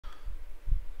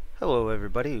Hello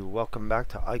everybody, welcome back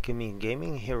to Alchemy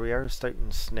Gaming. Here we are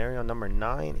starting scenario number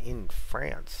 9 in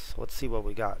France. Let's see what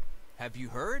we got. Have you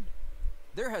heard?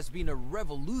 There has been a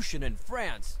revolution in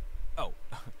France. Oh,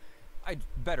 I'd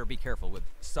better be careful with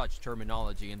such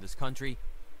terminology in this country.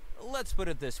 Let's put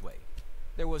it this way.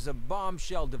 There was a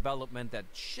bombshell development that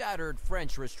shattered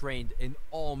French restraint in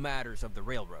all matters of the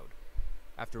railroad.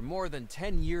 After more than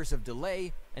 10 years of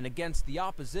delay and against the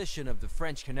opposition of the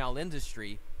French canal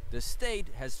industry, the state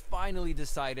has finally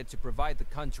decided to provide the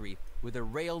country with a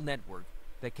rail network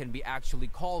that can be actually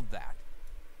called that.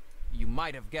 You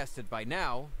might have guessed it by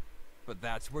now, but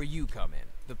that's where you come in.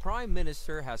 The Prime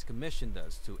Minister has commissioned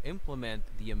us to implement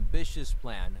the ambitious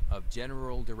plan of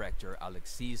General Director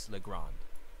Alexis Legrand,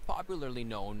 popularly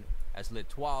known as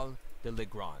L'Étoile de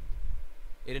Legrand.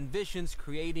 It envisions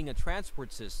creating a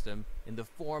transport system in the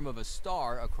form of a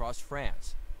star across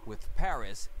France, with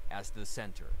Paris as the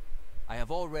center. I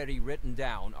have already written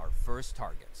down our first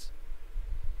targets.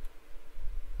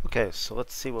 Okay, so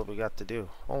let's see what we got to do.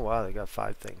 Oh wow, they got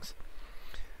 5 things.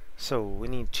 So we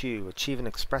need to achieve an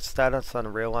express status on a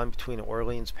rail line between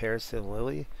Orléans, Paris, and Lille.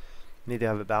 We need to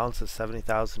have a balance of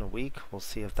 70,000 a week. We'll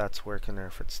see if that's working or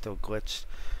if it's still glitched.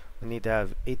 We need to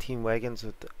have 18 wagons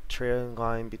with a train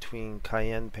line between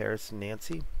Caen, Paris, and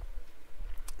Nancy.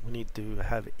 We need to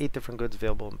have 8 different goods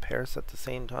available in Paris at the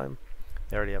same time.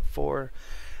 They already have 4.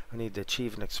 I need to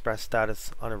achieve an express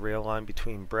status on a rail line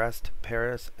between Brest,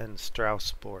 Paris, and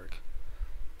Strasbourg.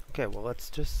 Okay, well let's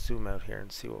just zoom out here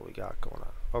and see what we got going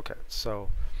on. Okay, so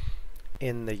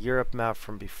in the Europe map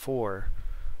from before,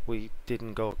 we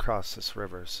didn't go across this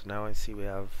river. So now I see we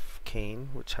have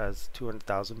Caen, which has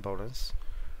 200,000 bonus.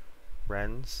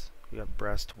 Rennes, we got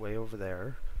Brest way over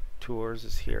there. Tours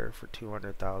is here for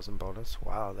 200,000 bonus.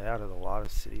 Wow, they added a lot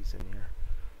of cities in here.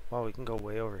 Wow, we can go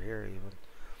way over here even.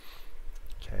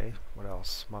 Okay, what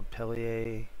else?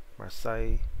 Montpellier,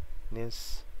 Marseille,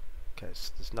 Nice. Okay,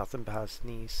 so there's nothing past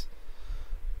Nice.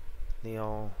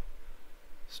 Lyon,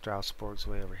 Strasbourg's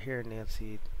way over here.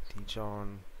 Nancy,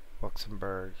 Dijon,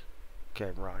 Luxembourg.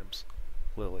 Okay, Reims,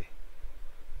 Lille.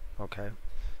 Okay,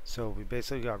 so we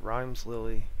basically got Reims,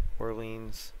 Lille,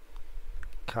 Orleans,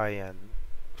 Cayenne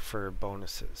for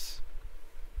bonuses.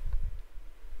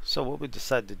 So what we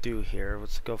decided to do here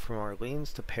was to go from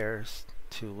Orleans to Paris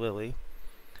to Lille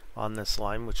on this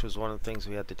line, which was one of the things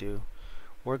we had to do.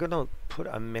 We're going to put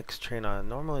a mixed train on. I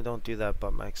normally don't do that,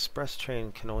 but my express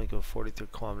train can only go 43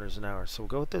 kilometers an hour. So we'll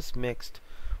go with this mixed.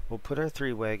 We'll put our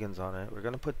 3 wagons on it. We're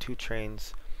going to put 2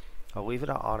 trains. I'll leave it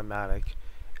at automatic,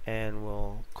 and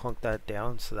we'll clunk that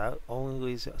down. So that only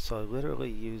leaves, so I literally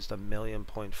used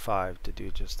 1,000,000.5 to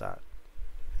do just that.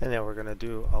 And then we're going to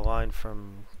do a line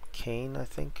from Caen, I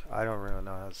think. I don't really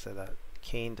know how to say that.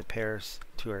 Caen to Paris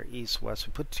to our east-west.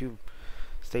 We put 2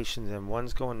 stations in.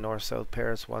 One's going north-south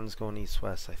Paris, one's going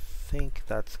east-west. I think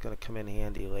that's going to come in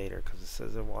handy later because it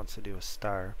says it wants to do a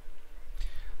star.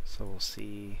 So we'll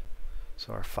see.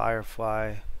 So our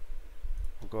Firefly,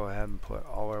 we'll go ahead and put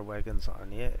all our wagons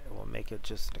on it. And we'll make it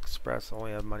just an express.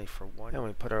 Only have money for 1. And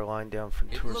we put our line down from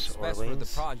Tours to Orleans. It looks best for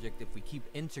the project if we keep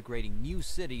integrating new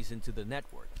cities into the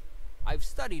network. I've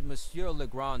studied Monsieur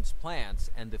Legrand's plans,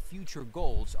 and the future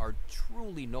goals are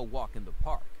truly no walk in the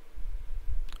park.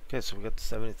 Okay, so we got the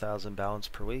 70,000 balance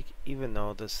per week, even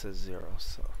though this is 0,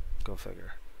 so go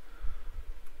figure.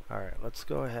 Alright, let's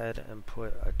go ahead and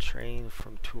put a train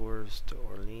from Tours to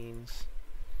Orleans.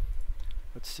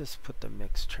 Let's just put the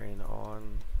mixed train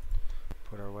on,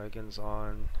 put our wagons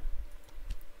on.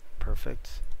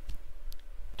 Perfect.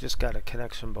 Just got a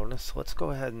connection bonus, so let's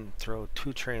go ahead and throw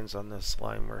 2 trains on this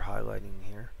line we're highlighting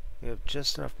here. We have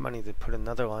just enough money to put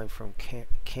another line from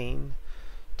Caen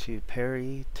to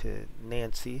Paris to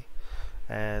Nancy,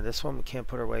 and this one we can't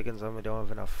put our wagons on. We don't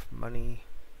have enough money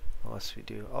unless we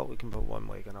do. Oh, we can put 1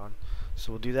 wagon on,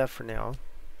 so we'll do that for now.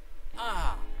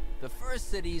 Ah, the first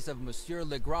cities of Monsieur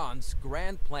Legrand's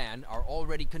grand plan are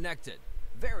already connected.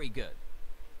 Very good.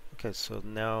 Okay, so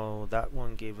now that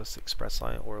one gave us express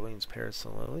line Orleans, Paris,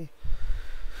 and Lille.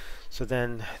 So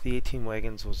then the 18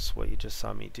 wagons was what you just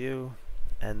saw me do,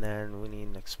 and then we need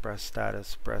an express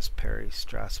status Brest, Paris,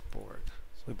 Strasbourg.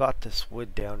 We bought this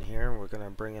wood down here, and we're going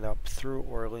to bring it up through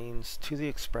Orleans to the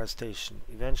express station.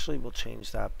 Eventually we'll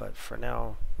change that, but for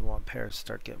now we want Paris to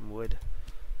start getting wood.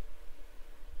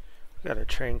 We got a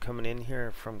train coming in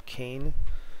here from Caen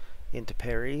into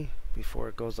Paris before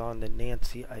it goes on to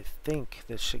Nancy. I think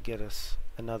this should get us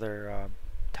another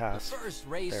task. The first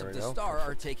rays of the star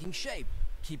are taking shape.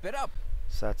 Keep it up.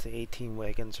 So that's the 18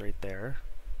 wagons right there.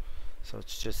 So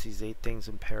it's just these 8 things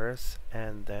in Paris,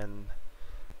 and then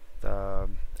the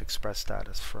express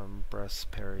status from Brest,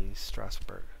 Paris,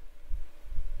 Strasbourg.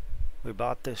 We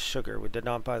bought this sugar. We did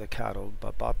not buy the cattle,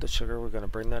 but bought the sugar. We're going to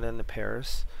bring that into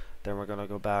Paris. Then we're going to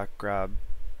go back, grab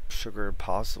sugar,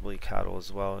 possibly cattle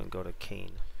as well, and go to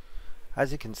Caen.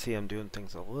 As you can see, I'm doing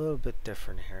things a little bit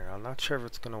different here. I'm not sure if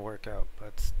it's going to work out, but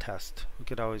let's test. We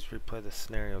could always replay the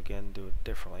scenario again and do it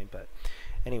differently. But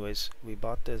anyways, we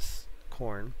bought this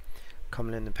corn,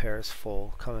 coming into Paris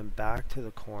full, coming back to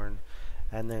the corn,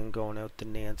 and then going out to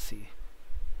Nancy.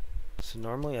 So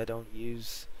normally I don't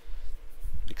use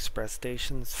express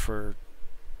stations for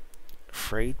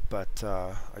freight, but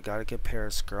I gotta get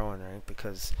Paris growing, right?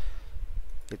 Because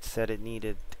it said it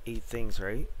needed 8 things,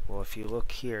 right? Well, if you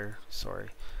look here, sorry,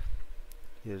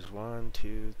 there's 1,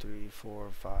 2, 3, 4,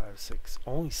 5, 6,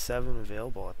 only 7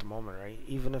 available at the moment, right?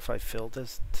 Even if I fill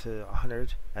this to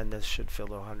 100, and this should fill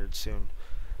to 100 soon,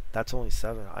 that's only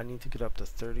 7. I need to get up to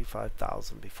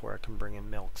 35,000 before I can bring in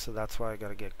milk. So that's why I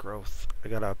gotta get growth. I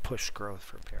gotta push growth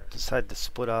for Paris. Decided to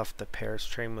split off the Paris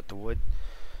train with the wood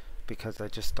because I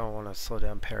just don't want to slow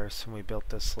down Paris. And we built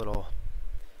this little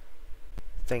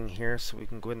thing here so we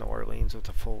can go into Orléans with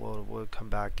a full load of wood, come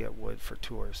back, get wood for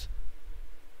tours.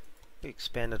 We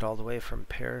expanded all the way from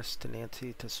Paris to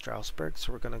Nancy to Strasbourg,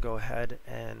 so we're going to go ahead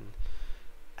and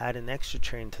add an extra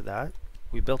train to that.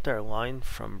 We built our line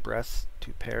from Brest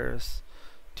to Paris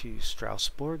to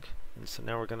Strasbourg, and so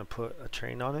now we're going to put a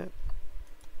train on it.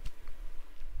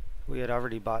 We had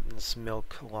already bought this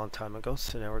milk a long time ago,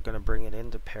 so now we're going to bring it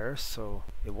into Paris. So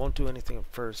it won't do anything at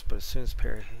first, but as soon as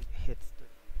Paris hits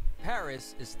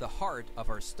Paris is the heart of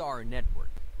our star network.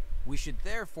 We should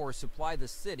therefore supply the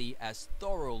city as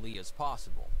thoroughly as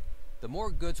possible. The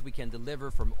more goods we can deliver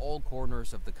from all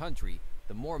corners of the country,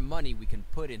 the more money we can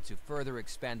put into further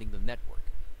expanding the network.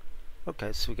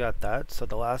 Okay, so we got that. So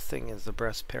the last thing is the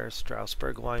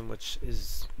Brest-Paris-Strasbourg line, which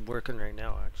is working right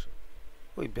now, actually.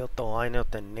 We built the line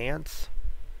out to Nantes,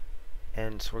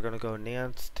 and so we're going to go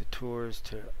Nantes to Tours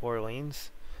to Orléans,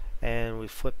 and we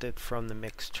flipped it from the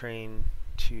mixed train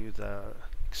to the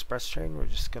express train. We're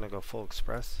just going to go full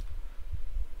express.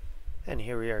 And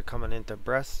here we are coming into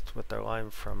Brest with our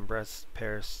line from Brest,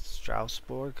 Paris,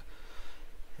 Strasbourg,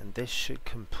 and this should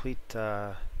complete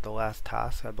the last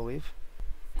task, I believe.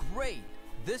 Great!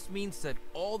 This means that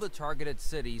all the targeted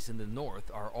cities in the north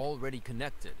are already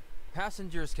connected.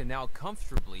 Passengers can now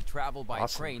comfortably travel by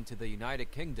train to the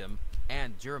United Kingdom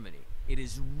and Germany. It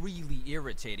is really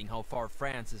irritating how far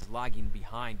France is lagging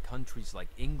behind countries like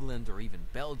England or even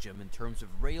Belgium in terms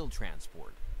of rail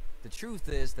transport. The truth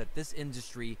is that this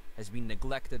industry has been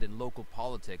neglected in local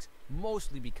politics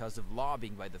mostly because of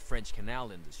lobbying by the French canal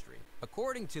industry.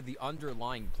 According to the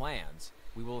underlying plans,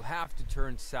 we will have to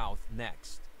turn south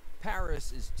next.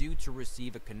 Paris is due to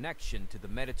receive a connection to the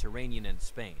Mediterranean and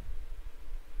Spain.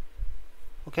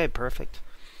 Okay, perfect.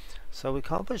 So we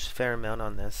accomplished a fair amount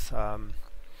on this. I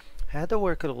had to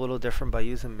work it a little different by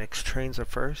using mixed trains at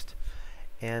first,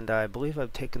 and I believe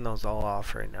I've taken those all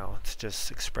off right now. It's just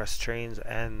express trains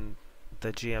and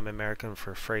the GM American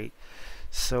for freight.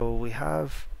 So we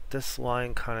have this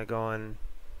line kind of going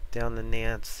down the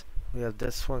Nantes. We have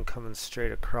this one coming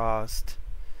straight across.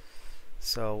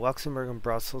 So Luxembourg and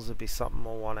Brussels would be something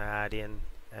we'll want to add in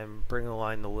and bring a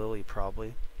line to Lille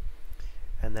probably.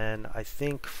 And then I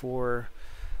think for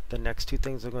the next 2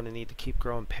 things I'm going to need to keep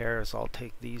growing Paris, I'll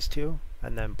take these 2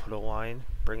 and then put a line,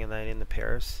 bringing that into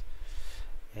Paris.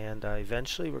 And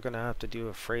eventually we're going to have to do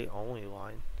a freight only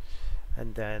line.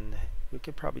 And then we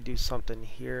could probably do something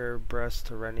here, Brest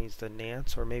to Rennes to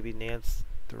Nantes, or maybe Nantes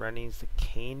to Rennes to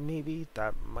Caen maybe.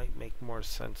 That might make more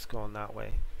sense going that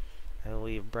way. And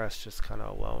leave Brest just kind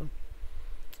of alone.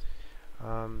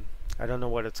 I don't know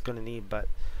what it's going to need, but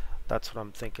that's what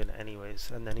I'm thinking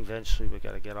anyways. And then eventually we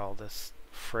got to get all this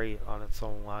freight on its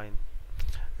own line.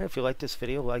 If you like this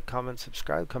video, like, comment,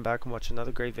 subscribe. Come back and watch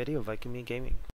another great video of Viking Me Gaming.